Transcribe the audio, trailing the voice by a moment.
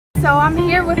So I'm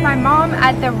here with my mom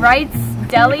at the Wright's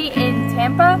Deli in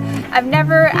Tampa. I've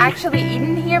never actually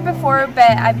eaten here before, but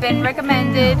I've been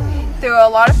recommended through a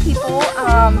lot of people,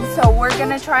 so we're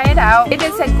gonna try it out. It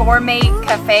is a gourmet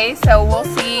cafe, so we'll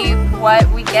see what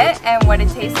we get and what it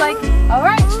tastes like.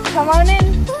 Alright, come on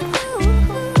in.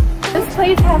 This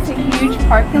place has a huge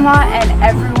parking lot and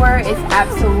everywhere is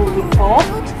absolutely full,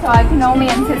 so I can only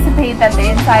anticipate that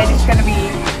the inside is gonna be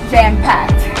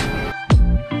jam-packed.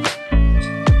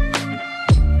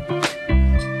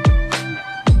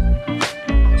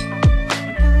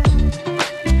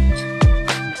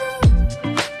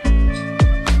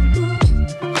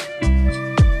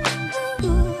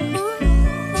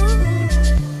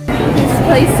 This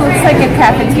place looks like a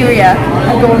cafeteria,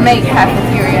 a gourmet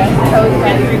cafeteria. So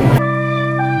excited.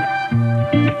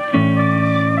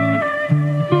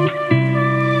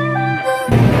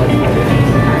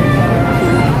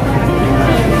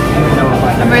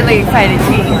 I'm really excited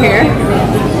to eat here.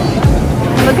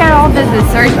 Look at all the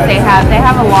desserts they have. They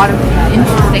have a lot of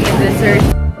interesting desserts.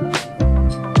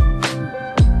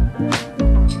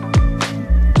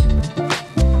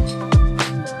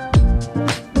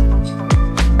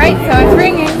 Right, so it's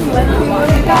ringing. Let's see what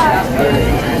we got.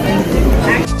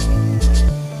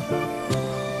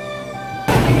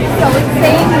 So it's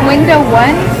saying window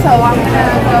 1, so I'm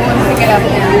gonna go and pick it up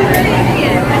now.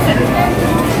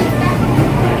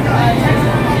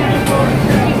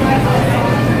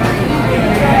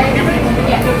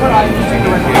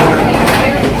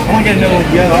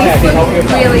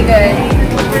 It's really good.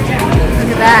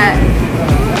 Look at that.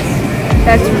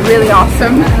 That's really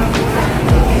awesome.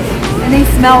 And they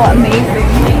smell amazing.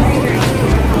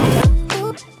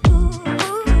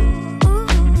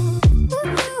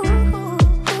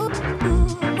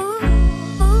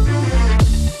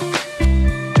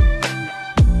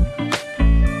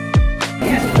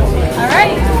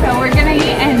 Alright, so we're gonna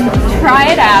eat and try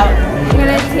it out. I'm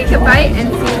gonna take a bite and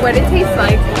see what it tastes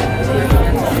like.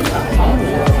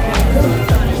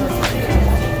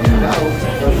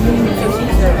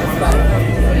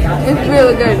 It's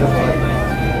really good.